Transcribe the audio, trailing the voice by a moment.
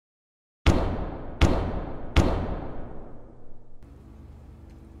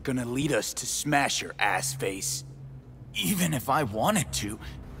Gonna lead us to Smasher, ass face. Even if I wanted to,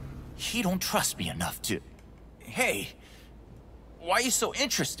 he don't trust me enough to... Hey, why are you so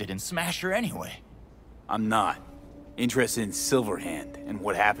interested in Smasher anyway? I'm not. Interested in Silverhand and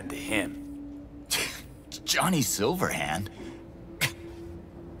what happened to him. Johnny Silverhand?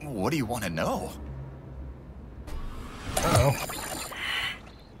 What do you want to know? Uh-oh.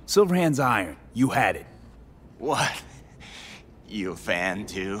 Silverhand's iron. You had it. What? You a fan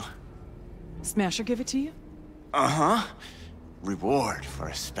too? Smasher give it to you? Uh-huh. Reward for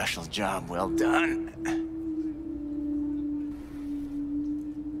a special job well done.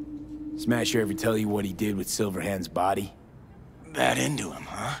 Smasher ever tell you what he did with Silverhand's body? That into him,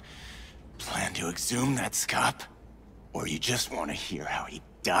 huh? Plan to exhume that scop? Or you just want to hear how he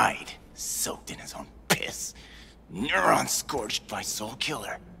died, soaked in his own piss? Neurons scorched by Soul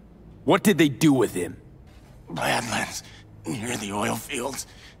Killer. What did they do with him? Badlands, near the oil fields.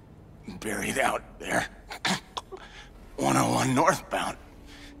 Buried out there. 101 northbound.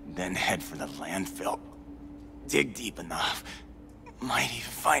 Then head for the landfill. Dig deep enough. Might even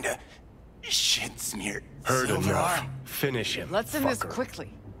find a shit-smeared Heard silver enough. arm. Finish him. Let's end this fucker.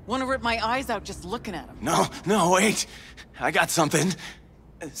 quickly. Want to rip my eyes out just looking at him. No, wait. I got something.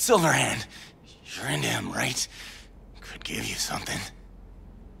 Silverhand. You're into him, right? Could give you something.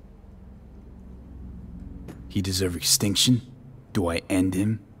 He deserve extinction? Do I end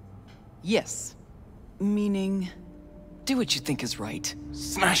him? Yes. Meaning, do what you think is right.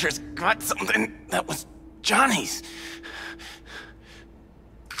 Smasher's got something that was Johnny's.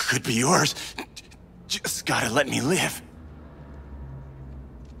 Could be yours. Just gotta let me live.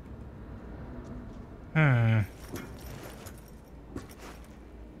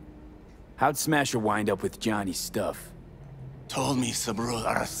 How'd Smasher wind up with Johnny's stuff? Told me Saburo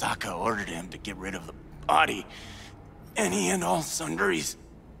Arasaka ordered him to get rid of the body. Any and all sundries.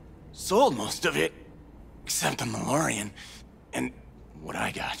 Sold most of it. Except the Malorian. And what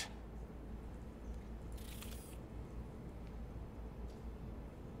I got.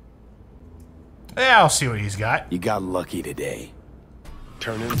 Yeah, I'll see what he's got. You got lucky today.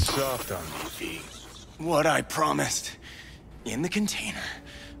 Turning soft on me, V. What I promised. In the container.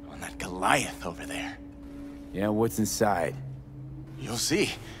 On that Goliath over there. Yeah, what's inside? You'll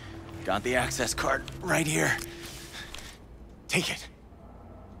see. Got the access card right here. Take it.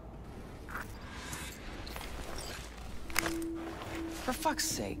 For fuck's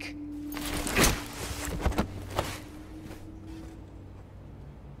sake.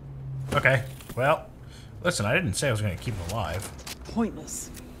 Okay, well, listen, I didn't say I was going to keep him alive. Pointless.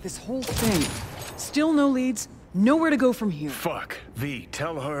 This whole thing. Still no leads, nowhere to go from here. Fuck. V,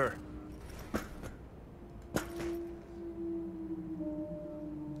 tell her.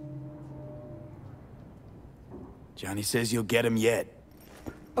 Johnny says you'll get him yet.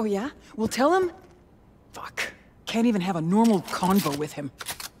 Oh yeah? We'll tell him? Fuck. Can't even have a normal convo with him.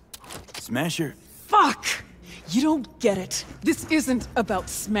 Smasher? Fuck! You don't get it. This isn't about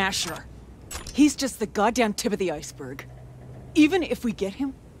Smasher. He's just the goddamn tip of the iceberg. Even if we get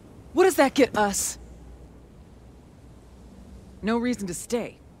him, what does that get us? No reason to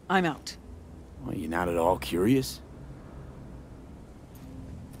stay. I'm out. Well, you're not at all curious?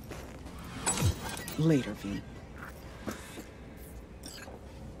 Later, V.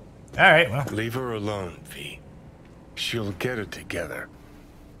 Alright, well. Leave her alone, V. She'll get it together.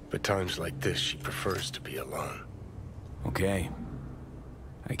 But times like this, she prefers to be alone. Okay.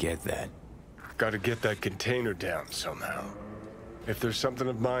 I get that. Gotta get that container down somehow. If there's something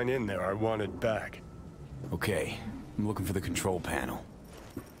of mine in there, I want it back. Okay. I'm looking for the control panel.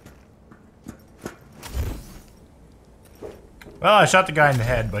 Well, I shot the guy in the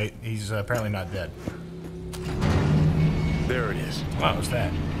head, but he's apparently not dead. There it is. What was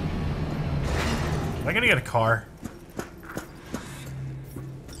that? Am I gonna get a car?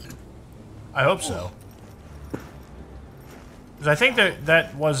 I hope so. Because I think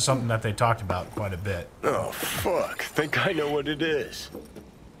that was something that they talked about quite a bit. Oh, fuck. Think I know what it is.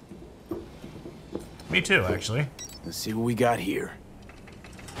 Me too, actually. Let's see what we got here.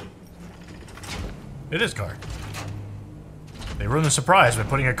 It is a car. They ruined the surprise by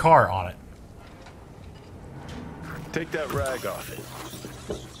putting a car on it. Take that rag off it.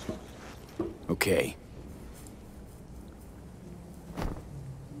 Okay.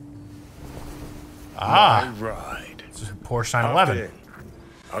 Ah! My ride. It's a Porsche Hop 911. in.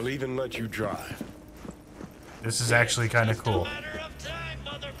 I'll even let you drive. This is actually kind of cool.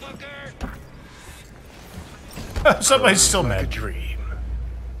 Somebody's still Like a mad. dream.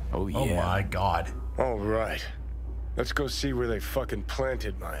 Oh, yeah. Oh my god. All right. Let's go see where they fucking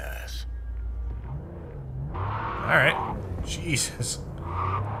planted my ass. Alright, Alright. Jesus.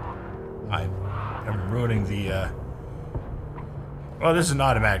 I am ruining the, Well, this is an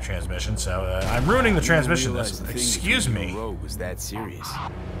automatic transmission, so I'm ruining the transmission. Excuse me. Was that serious?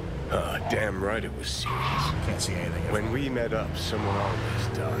 Damn right it was serious. Can't see anything. When we met up, someone always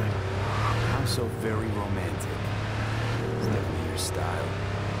died. I'm so very romantic. It's definitely your style.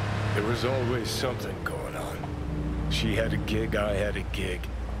 There was always something going on. She had a gig, I had a gig.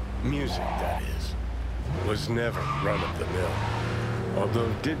 Music, that is. Was never run-of-the-mill.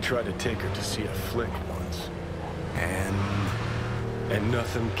 Although did try to take her to see a flick once. And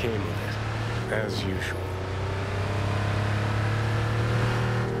nothing came of it, as usual.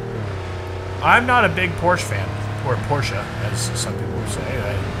 I'm not a big Porsche fan, or Porsche, as some people would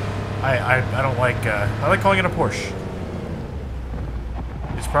say. I don't like, I like calling it a Porsche.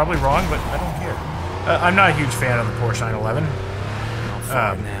 It's probably wrong, but I don't care. I'm not a huge fan of the Porsche 911. How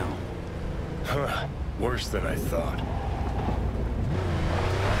far now? Huh, worse than I thought.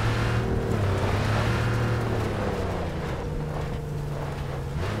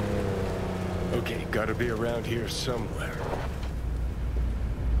 Okay, gotta be around here somewhere.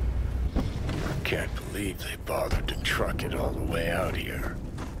 Can't believe they bothered to truck it all the way out here.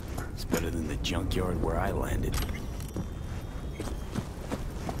 It's better than the junkyard where I landed.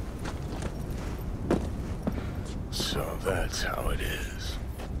 So that's how it is.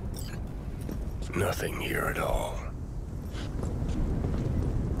 Nothing here at all.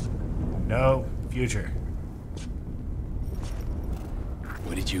 No future.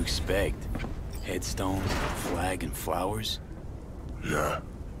 What did you expect? Headstone, flag, and flowers? No.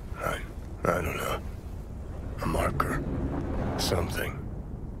 I don't know. A marker. Something.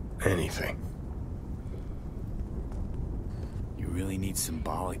 Anything. You really need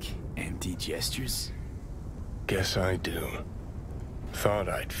symbolic, empty gestures? Guess I do. Thought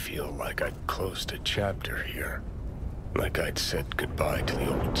I'd feel like I'd closed a chapter here. Like I'd said goodbye to the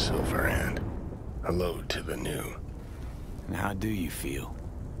old Silverhand. Hello to the new. And how do you feel?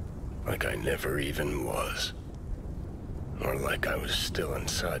 Like I never even was. Or like I was still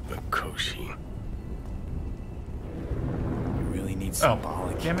inside Mikoshi. You really need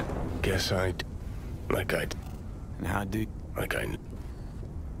symbolic. Damn it. Guess I'd... Like I'd... And how do... Like I...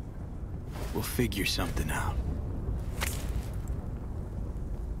 We'll figure something out.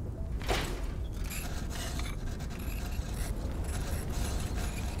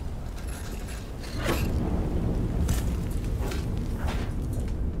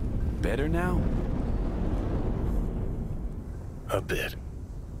 Better now? A bit.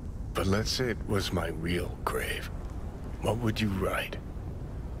 But let's say it was my real grave. What would you write?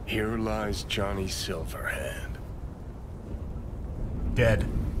 Here lies Johnny Silverhand. Dead.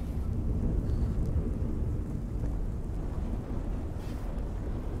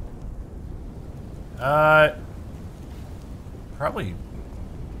 Probably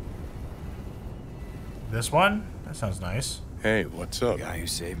this one? That sounds nice. Hey, what's up? The guy who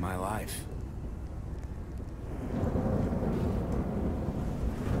saved my life.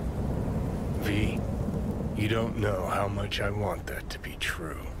 V, you don't know how much I want that to be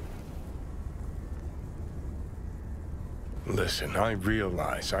true. Listen, I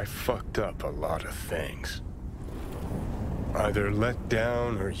realize I fucked up a lot of things. Either let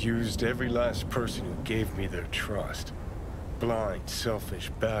down or used every last person who gave me their trust. Blind, selfish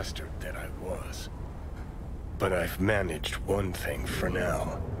bastard that I was. But I've managed one thing for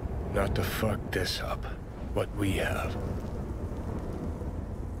now. Not to fuck this up. What we have.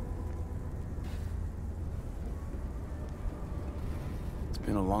 It's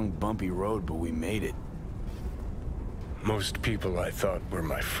been a long, bumpy road, but we made it. Most people I thought were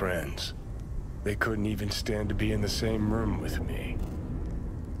my friends. They couldn't even stand to be in the same room with me.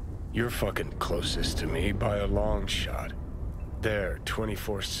 You're fucking closest to me by a long shot. There,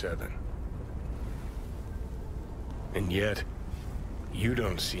 24/7. And yet, you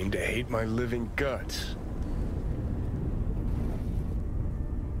don't seem to hate my living guts.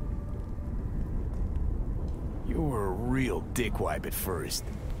 You were a real dickwipe at first.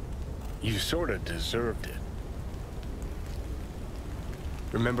 You sorta deserved it.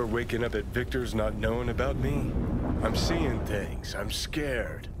 Remember waking up at Victor's not knowing about me? I'm seeing things, I'm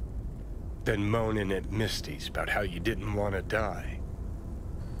scared. Then moaning at Misty's about how you didn't want to die.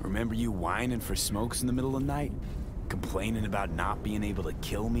 Remember you whining for smokes in the middle of the night? Complaining about not being able to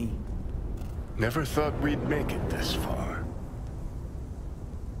kill me? Never thought we'd make it this far.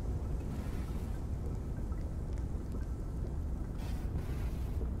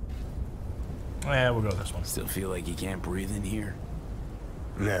 Yeah, we'll go with this one. Still feel like you can't breathe in here?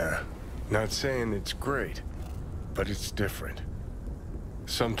 Nah, not saying it's great, but it's different.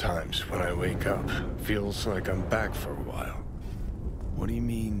 Sometimes when I wake up, feels like I'm back for a while. What do you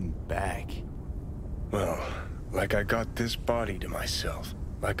mean, back? Well, like I got this body to myself,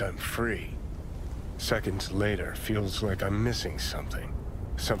 like I'm free. Seconds later, feels like I'm missing something.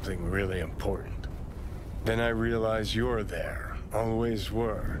 Something really important. Then I realize you're there, always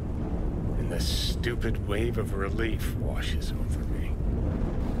were. And this stupid wave of relief washes over me.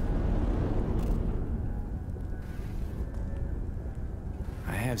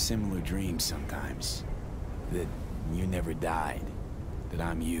 I have similar dreams sometimes. That you never died. That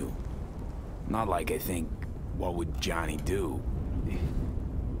I'm you. Not like I think, what would Johnny do?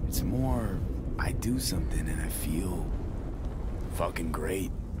 It's more, I do something and I feel fucking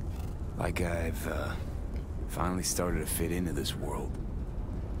great. Like I've finally started to fit into this world.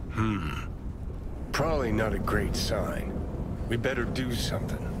 Probably not a great sign. We better do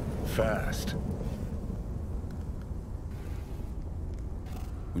something. Fast.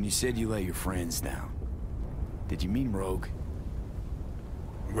 When you said you let your friends down, did you mean Rogue?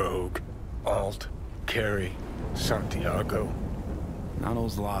 Rogue, Alt, Carrie, Santiago. Not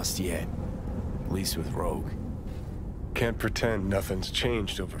all's lost yet. At least with Rogue. Can't pretend nothing's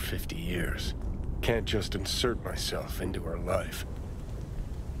changed over 50 years. Can't just insert myself into her life.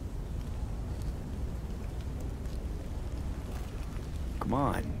 Come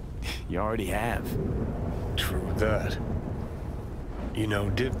on. You already have. True that. You know,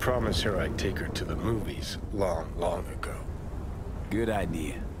 did promise her I'd take her to the movies long, long ago. Good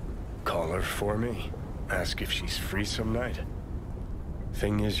idea. Call her for me. Ask if she's free some night.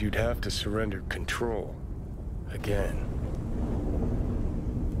 Thing is, you'd have to surrender control. Again.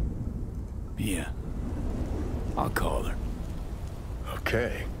 Yeah. I'll call her.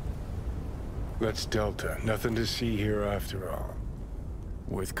 Okay. Let's Delta. Nothing to see here after all.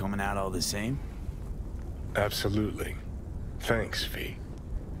 Worth coming out all the same? Absolutely. Thanks, V.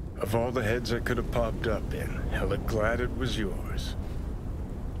 Of all the heads I could have popped up in, hella glad it was yours.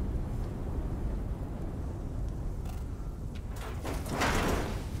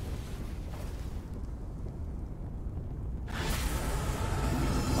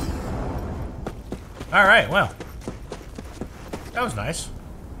 All right, well, that was nice.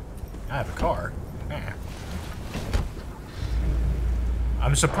 I have a car.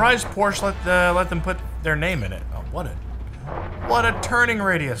 I'm surprised Porsche let them put their name in it. Oh, what a turning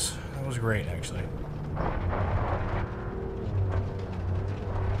radius. That was great, actually.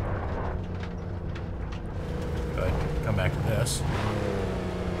 Good. Come back to this.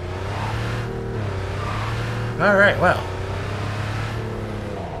 All right, well.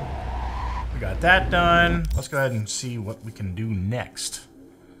 We got that done. Let's go ahead and see what we can do next.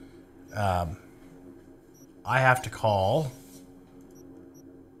 I have to call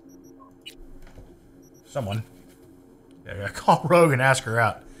someone. Yeah, I gotta call Rogue and ask her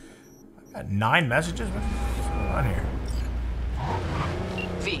out. I've got 9 messages? What's going on here?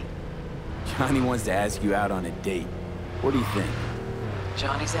 V. Johnny wants to ask you out on a date. What do you think?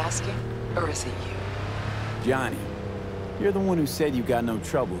 Johnny's asking? Or is it you? Johnny, you're the one who said you got no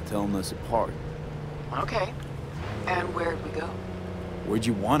trouble telling us apart. Okay. And where'd we go? Where'd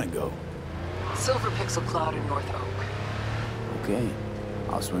you want to go? Silver Pixel Cloud in North Oak. Okay.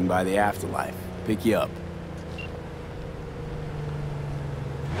 I'll swing by the afterlife. Pick you up.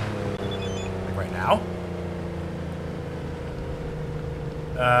 Like right now?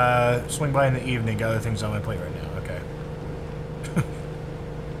 Swing by in the evening, got other things on my plate right now. Okay.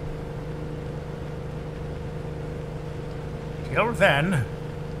 Till then.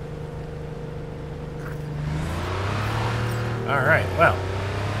 Alright, well.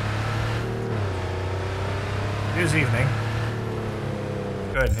 It is evening.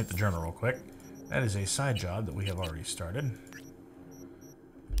 Go ahead and hit the journal real quick. That is a side job that we have already started.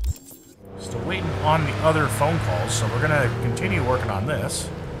 Still waiting on the other phone calls, so we're gonna continue working on this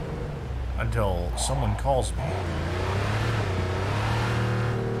until someone calls me.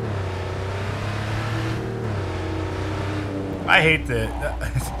 I hate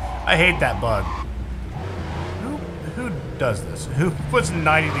I hate that bug. Who does this? Who puts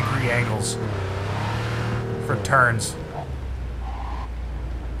 90-degree angles for turns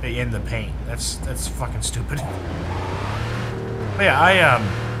in the paint? That's fucking stupid. But yeah,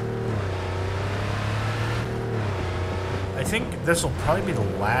 I think this will probably be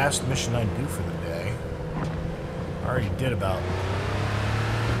the last mission I do for the day. I already did about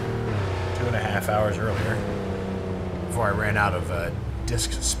 2.5 hours earlier before I ran out of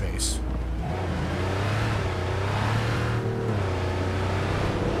disk space.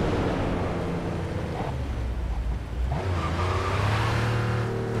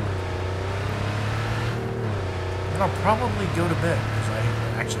 probably go to bed,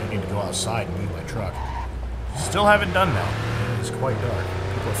 because I need to go outside and move my truck. Still haven't done that. It is quite dark.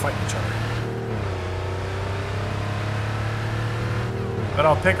 People are fighting each other. But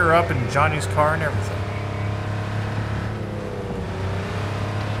I'll pick her up in Johnny's car and everything.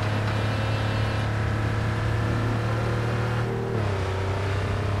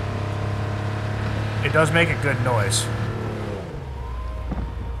 It does make a good noise.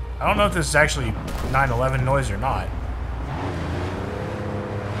 I don't know if this is actually 911 noise or not.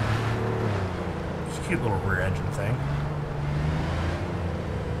 It's a cute little rear engine thing.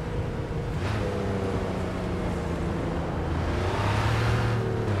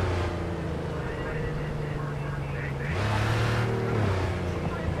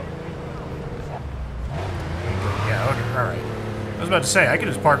 Yeah, okay, alright. I was about to say, I could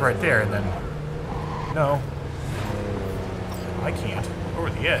just park right there and then... No. I can't. Over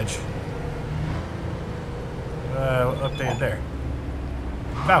the edge. Updated there.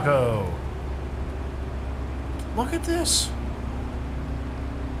 Falco! Look at this!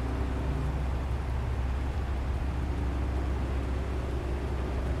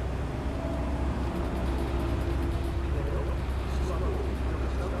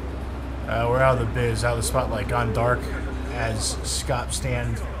 We're out of the biz, out of the spotlight, gone dark as Scott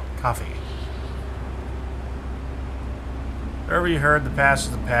stand coffee. Wherever you heard, the past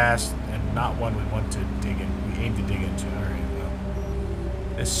is the past, and not one we want to dig in. We aim to dig into. Alright, well.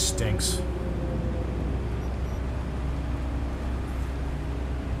 This stinks.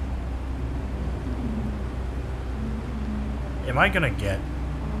 Am I gonna get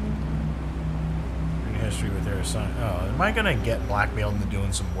in history with their son? Oh, am I gonna get blackmailed into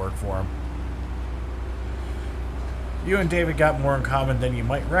doing some work for him? You and David got more in common than you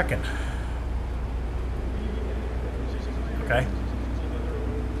might reckon. Okay.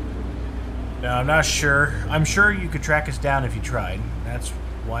 Now, I'm not sure. I'm sure you could track us down if you tried. That's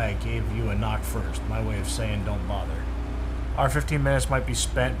why I gave you a knock first. My way of saying don't bother. Our 15 minutes might be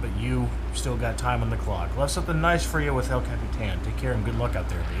spent, but you still got time on the clock. Left something nice for you with El Capitan. Take care and good luck out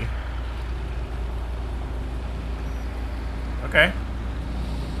there, V. Okay.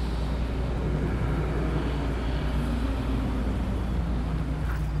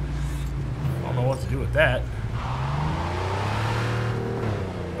 I don't know what to do with that.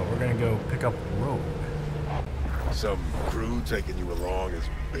 But we're gonna go pick up Rogue. Some crew taking you along as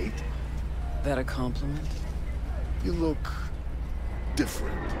bait? That a compliment? You look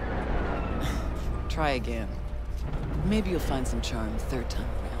different. Try again. Maybe you'll find some charm the third time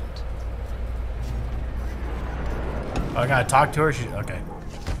around. Oh, I gotta talk to her? She, okay.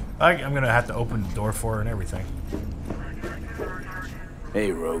 I'm gonna have to open the door for her and everything.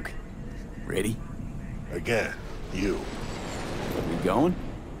 Hey, Rogue. Ready? Again, you. We going?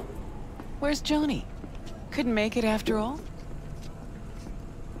 Where's Johnny? Couldn't make it after all?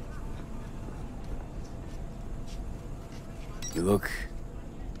 You look...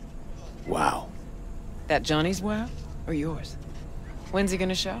 wow. That Johnny's wow? Or yours? When's he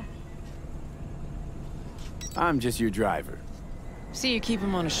gonna show? I'm just your driver. See, you keep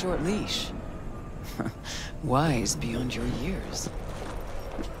him on a short leash. Wise beyond your years.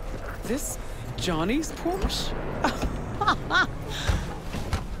 This Johnny's Porsche?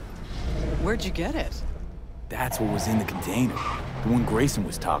 Where'd you get it? That's what was in the container. The one Grayson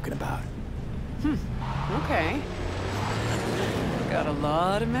was talking about. Okay. Got a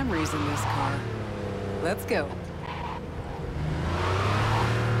lot of memories in this car. Let's go.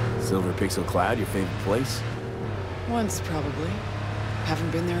 Silver Pixel Cloud, your favorite place? Once, probably.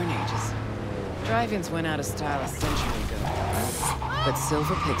 Haven't been there in ages. Drive-ins went out of style a century ago. But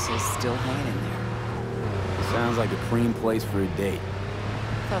Silver Pixel's still hanging in there. Sounds like a preem place for a date.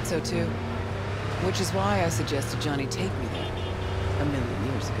 Thought so too. Which is why I suggested Johnny take me there. A million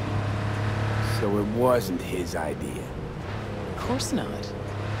years ago. So it wasn't his idea. Of course not.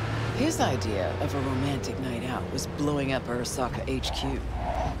 His idea of a romantic night out was blowing up Arasaka HQ.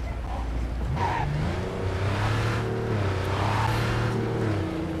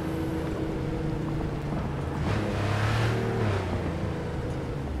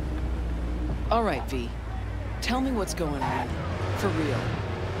 All right, V. Tell me what's going on. For real.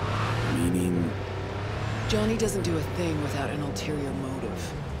 Meaning... Johnny doesn't do a thing without an ulterior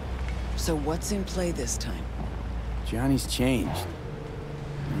motive. So what's in play this time? Johnny's changed.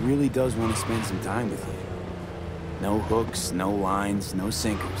 He really does want to spend some time with you. No hooks, no lines, no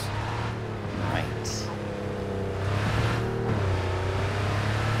sinkers. Right.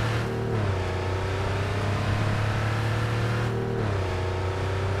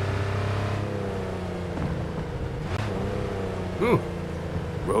 Ooh.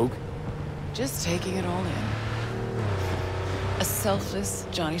 Rogue? Just taking it all in. selfless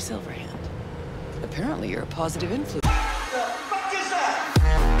Johnny Silverhand. Apparently you're a positive influence.